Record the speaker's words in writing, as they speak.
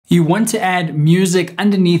You want to add music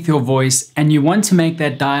underneath your voice, and you want to make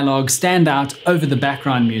that dialogue stand out over the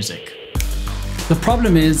background music. The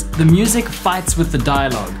problem is, the music fights with the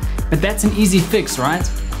dialogue, but that's an easy fix, right?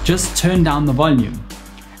 Just turn down the volume.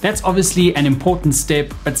 That's obviously an important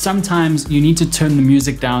step, but sometimes you need to turn the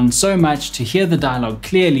music down so much to hear the dialogue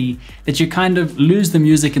clearly that you kind of lose the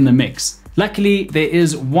music in the mix. Luckily, there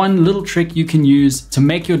is one little trick you can use to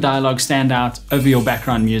make your dialogue stand out over your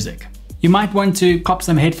background music. You might want to pop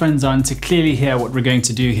some headphones on to clearly hear what we're going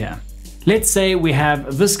to do here. Let's say we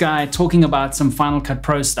have this guy talking about some Final Cut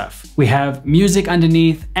Pro stuff. We have music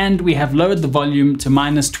underneath and we have lowered the volume to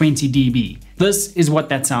 -20 dB. This is what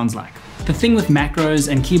that sounds like. The thing with macros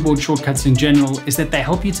and keyboard shortcuts in general is that they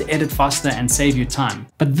help you to edit faster and save you time.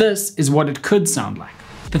 But this is what it could sound like.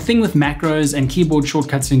 The thing with macros and keyboard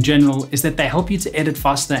shortcuts in general is that they help you to edit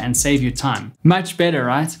faster and save you time. Much better,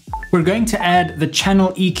 right? We're going to add the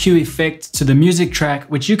channel EQ effect to the music track,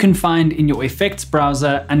 which you can find in your effects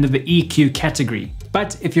browser under the EQ category.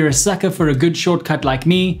 But if you're a sucker for a good shortcut like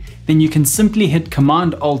me, then you can simply hit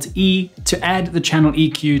Command-Alt-E to add the channel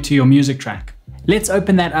EQ to your music track. Let's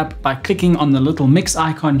open that up by clicking on the little mix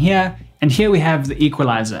icon here, and here we have the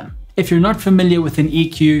equalizer. If you're not familiar with an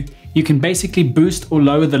EQ, you can basically boost or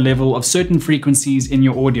lower the level of certain frequencies in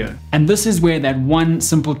your audio. And this is where that one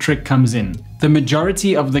simple trick comes in. The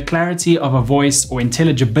majority of the clarity of a voice or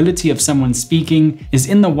intelligibility of someone speaking is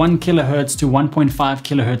in the 1 kHz to 1.5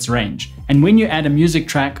 kHz range. And when you add a music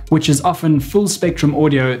track, which is often full spectrum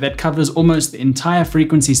audio that covers almost the entire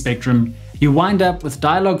frequency spectrum, you wind up with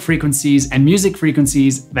dialogue frequencies and music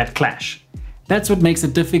frequencies that clash. That's what makes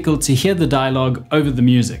it difficult to hear the dialogue over the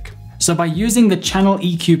music. So by using the channel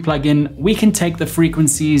EQ plugin, we can take the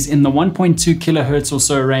frequencies in the 1.2 kHz or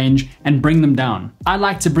so range and bring them down. I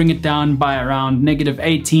like to bring it down by around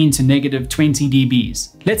 -18 to -20 dBs.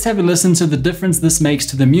 Let's have a listen to the difference this makes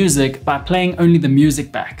to the music by playing only the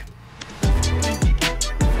music back.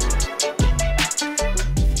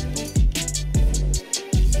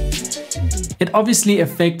 It obviously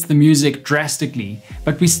affects the music drastically,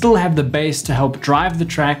 but we still have the bass to help drive the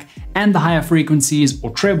track and the higher frequencies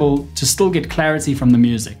or treble to still get clarity from the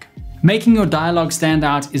music. Making your dialogue stand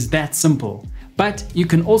out is that simple, but you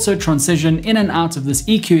can also transition in and out of this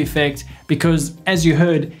EQ effect because, as you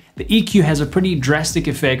heard, the EQ has a pretty drastic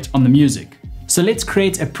effect on the music. So let's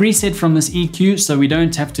create a preset from this EQ so we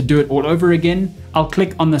don't have to do it all over again. I'll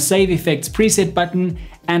click on the Save Effects preset button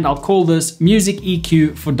and I'll call this Music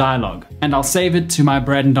EQ for Dialogue, and I'll save it to my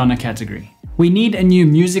Brad and Donna category. We need a new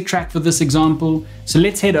music track for this example, so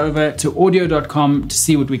let's head over to audio.com to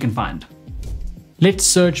see what we can find. Let's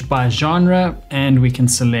search by genre and we can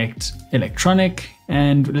select electronic,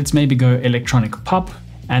 and let's maybe go electronic pop.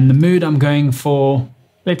 And the mood I'm going for,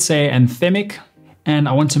 let's say anthemic, and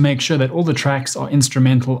I want to make sure that all the tracks are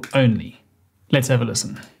instrumental only. Let's have a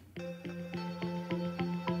listen.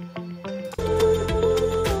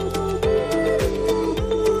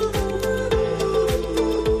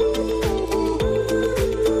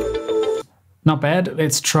 Not bad,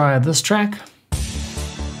 let's try this track.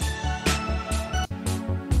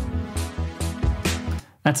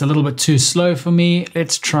 That's a little bit too slow for me.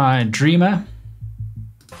 Let's try Dreamer.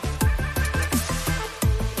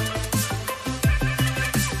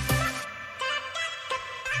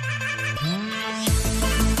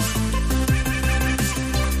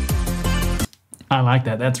 I like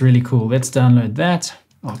that, that's really cool. Let's download that.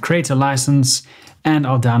 I'll create a license and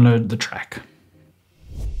I'll download the track.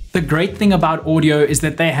 The great thing about audio is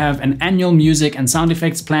that they have an annual music and sound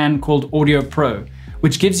effects plan called Audio Pro,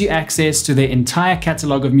 which gives you access to their entire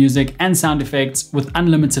catalog of music and sound effects with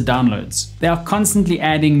unlimited downloads. They are constantly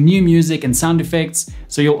adding new music and sound effects,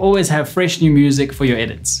 so you'll always have fresh new music for your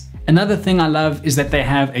edits. Another thing I love is that they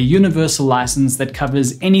have a universal license that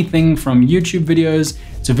covers anything from YouTube videos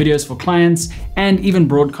to videos for clients and even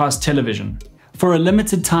broadcast television. For a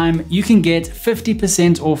limited time, you can get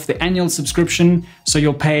 50% off the annual subscription, so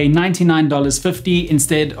you'll pay $99.50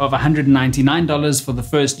 instead of $199 for the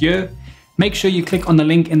first year. Make sure you click on the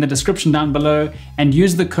link in the description down below and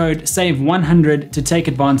use the code SAVE100 to take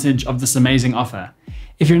advantage of this amazing offer.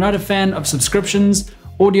 If you're not a fan of subscriptions,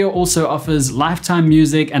 Audio also offers lifetime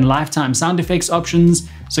music and lifetime sound effects options,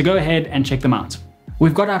 so go ahead and check them out.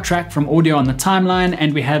 We've got our track from Audio on the timeline,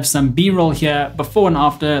 and we have some B-roll here before and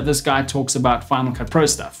after this guy talks about Final Cut Pro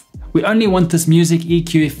stuff. We only want this music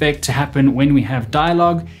EQ effect to happen when we have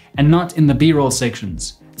dialogue and not in the B-roll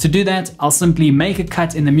sections. To do that, I'll simply make a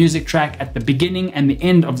cut in the music track at the beginning and the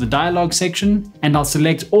end of the dialogue section, and I'll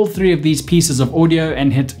select all three of these pieces of audio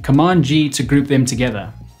and hit Command-G to group them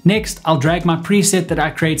together. Next, I'll drag my preset that I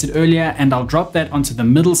created earlier and I'll drop that onto the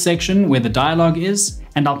middle section where the dialogue is,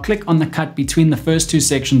 and I'll click on the cut between the first two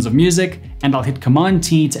sections of music and I'll hit Command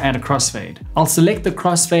T to add a crossfade. I'll select the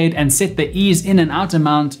crossfade and set the ease in and out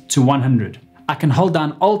amount to 100. I can hold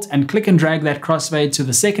down Alt and click and drag that crossfade to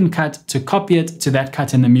the second cut to copy it to that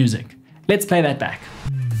cut in the music. Let's play that back.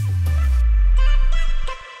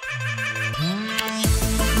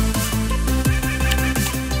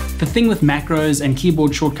 The thing with macros and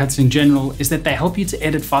keyboard shortcuts in general is that they help you to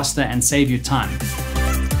edit faster and save you time.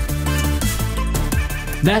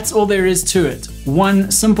 That's all there is to it.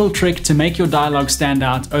 One simple trick to make your dialogue stand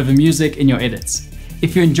out over music in your edits.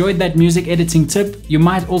 If you enjoyed that music editing tip, you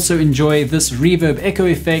might also enjoy this reverb echo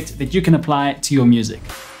effect that you can apply to your music.